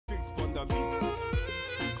the beat.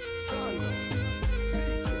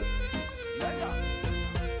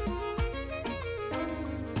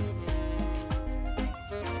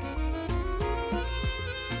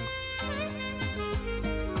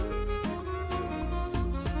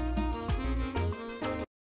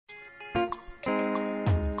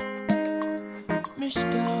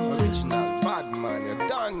 Original bad man, you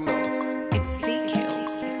don't know. It's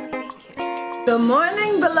VQs. Good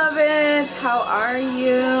morning, beloveds. How are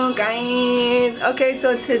you guys? Okay,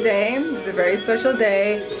 so today is a very special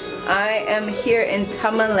day. I am here in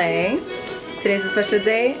Tamale. Today's a special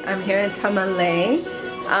day. I'm here in Tamale.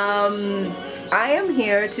 I am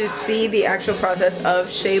here to see the actual process of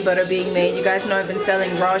shea butter being made. You guys know I've been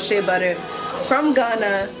selling raw shea butter from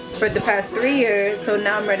Ghana for the past 3 years, so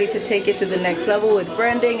now I'm ready to take it to the next level with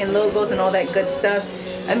branding and logos and all that good stuff.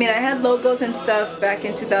 I mean, I had logos and stuff back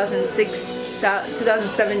in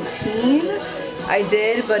 2017 I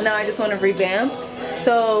did, but now I just want to revamp.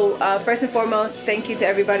 So first and foremost, thank you to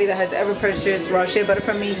everybody that has ever purchased raw shea butter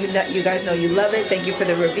from me. You guys know you love it. Thank you for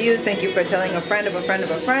the reviews. Thank you for telling a friend of a friend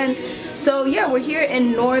of a friend. So yeah, we're here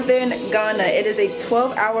in northern Ghana. It is a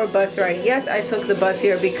 12-hour bus ride. Yes, I took the bus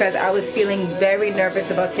here because I was feeling very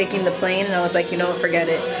nervous about taking the plane, and I was like, you know what, forget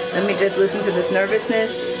it. Let me just listen to this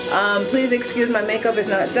nervousness. Please excuse my makeup is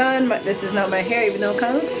not done. This is not my hair, even though it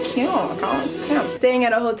kind of looks cute. Staying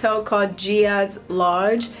at a hotel called Gia's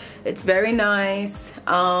Lodge. It's very nice.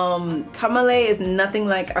 Tamale is nothing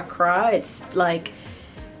like Accra. It's like,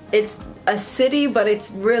 it's a city, but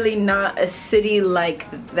it's really not a city like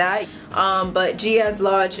that. But Gia's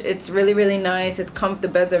Lodge, it's really nice. It's the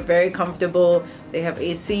beds are very comfortable. They have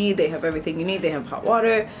AC, they have everything you need, they have hot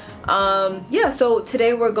water. Yeah, so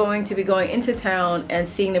today we're going to be going into town and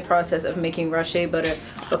seeing the process of making raw shea butter.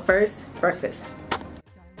 But first, breakfast.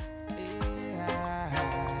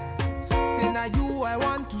 You I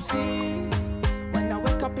want to see when I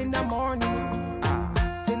wake up in the morning.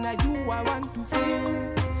 Say now you I want to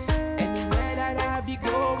feel anywhere that I be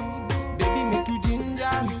going. Baby, make you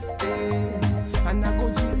ginger me, and I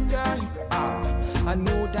go ginger you. I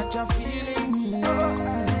know that you're feeling me,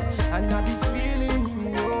 and I be feeling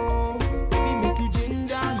you. Baby, make you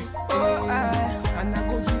ginger me, and I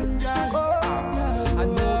go ginger you. I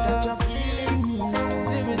know that you're feeling me,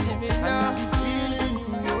 and I be feeling you.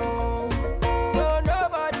 So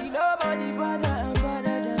nobody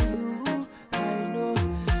better than you. I know.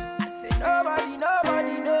 I say nobody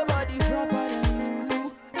proper than you.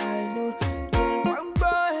 I know. Then one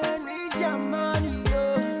boy and reach your money, yo.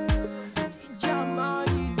 Reach your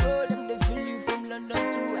money, yo. Them they feel you from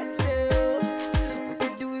London to SA. We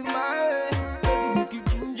can do it my way. Baby, make you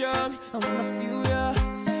ginger me. I wanna feel ya.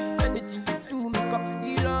 Anything you do, make I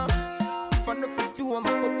feel ya. If I know what you do,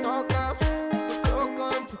 I'ma go talk am.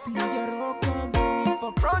 Baby, you rock am. Need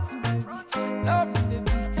for protein, baby. Love you,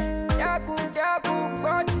 baby. Dagu,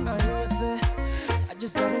 body. I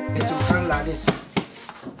just gotta tell Like this.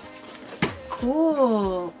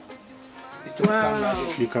 Cool. Wow.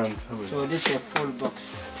 You can't. So this is a full box.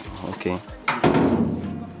 Okay.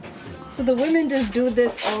 So the women just do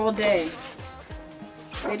this all day.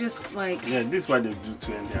 They just like. Yeah, this is what they do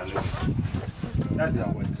to end their life. That's their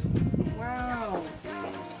work. Wow.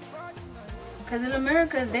 Because in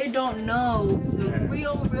America, they don't know the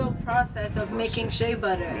real process of making shea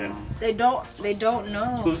butter. Yeah. They don't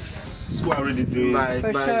know. Those who are already doing it.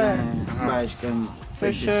 For sure.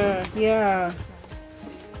 For sure. Yeah.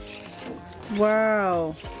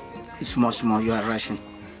 Wow. It's small, you are rushing.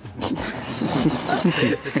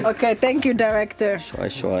 Okay, thank you, director.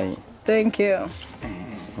 Shy. Thank you.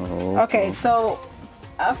 Oh, Okay, so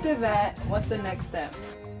after that, what's the next step?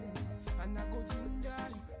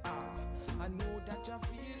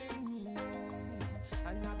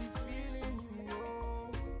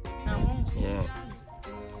 yeah.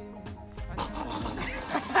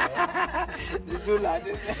 this is like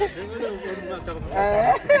this.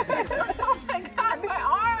 Oh my god, my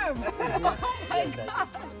arm! Oh my god!